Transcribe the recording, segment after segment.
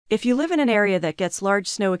If you live in an area that gets large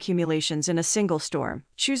snow accumulations in a single storm,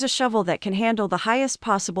 choose a shovel that can handle the highest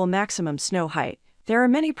possible maximum snow height. There are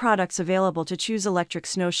many products available to choose electric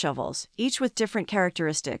snow shovels, each with different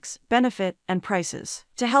characteristics, benefit, and prices,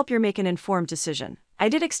 to help you make an informed decision. I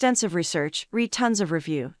did extensive research, read tons of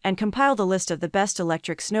review, and compiled a list of the best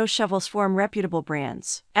electric snow shovels from reputable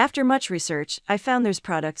brands. After much research, I found those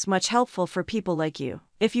products much helpful for people like you.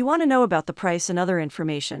 If you want to know about the price and other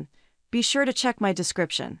information, be sure to check my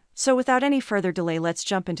description. So without any further delay, let's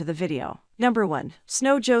jump into the video. Number 1.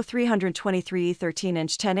 Snow Joe 323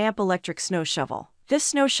 13-inch 10-amp electric snow shovel. This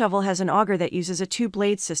snow shovel has an auger that uses a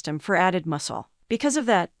two-blade system for added muscle. Because of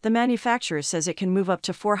that, the manufacturer says it can move up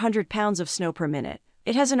to 400 pounds of snow per minute.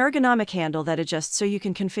 It has an ergonomic handle that adjusts so you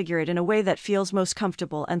can configure it in a way that feels most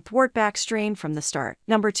comfortable and thwart back strain from the start.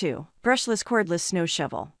 Number 2. Brushless cordless snow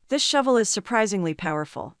shovel. This shovel is surprisingly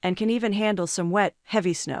powerful and can even handle some wet,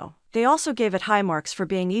 heavy snow. They also gave it high marks for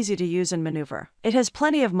being easy to use and maneuver. It has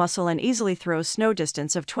plenty of muscle and easily throws snow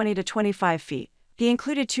distance of 20 to 25 feet. The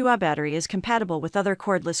included 2Ah battery is compatible with other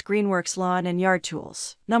cordless Greenworks lawn and yard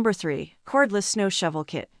tools. Number 3. Cordless snow shovel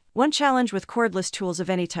kit. One challenge with cordless tools of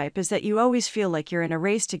any type is that you always feel like you're in a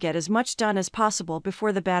race to get as much done as possible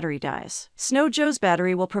before the battery dies. Snow Joe's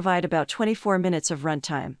battery will provide about 24 minutes of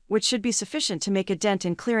runtime, which should be sufficient to make a dent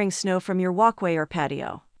in clearing snow from your walkway or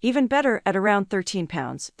patio. Even better, at around 13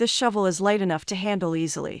 pounds, this shovel is light enough to handle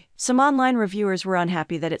easily. Some online reviewers were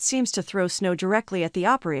unhappy that it seems to throw snow directly at the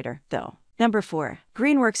operator, though. Number 4.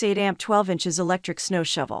 Greenworks 8-amp 12 inches electric snow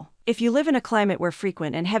shovel. If you live in a climate where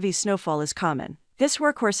frequent and heavy snowfall is common, this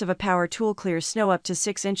workhorse of a power tool clears snow up to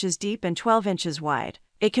 6 inches deep and 12 inches wide.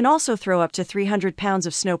 It can also throw up to 300 pounds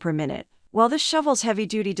of snow per minute. While this shovel's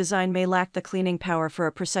heavy-duty design may lack the cleaning power for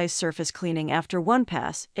a precise surface cleaning after one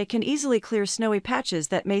pass, it can easily clear snowy patches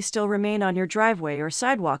that may still remain on your driveway or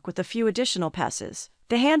sidewalk with a few additional passes.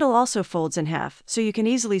 The handle also folds in half, so you can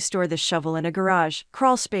easily store this shovel in a garage,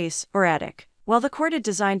 crawl space, or attic. While the corded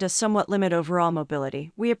design does somewhat limit overall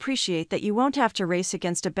mobility, we appreciate that you won't have to race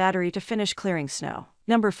against a battery to finish clearing snow.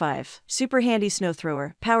 Number 5. Super handy snow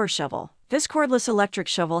thrower, power shovel. This cordless electric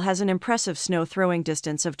shovel has an impressive snow throwing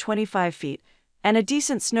distance of 25 feet and a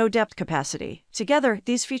decent snow depth capacity. Together,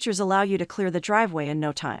 these features allow you to clear the driveway in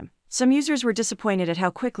no time. Some users were disappointed at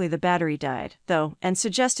how quickly the battery died, though, and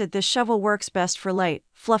suggested this shovel works best for light,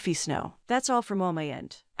 fluffy snow. That's all from my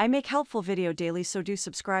end. I make helpful video daily, so do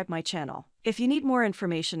subscribe my channel. If you need more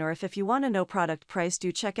information or if you want to know product price,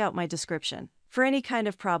 do check out my description. For any kind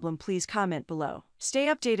of problem, please comment below. Stay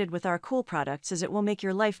updated with our cool products as it will make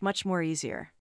your life much more easier.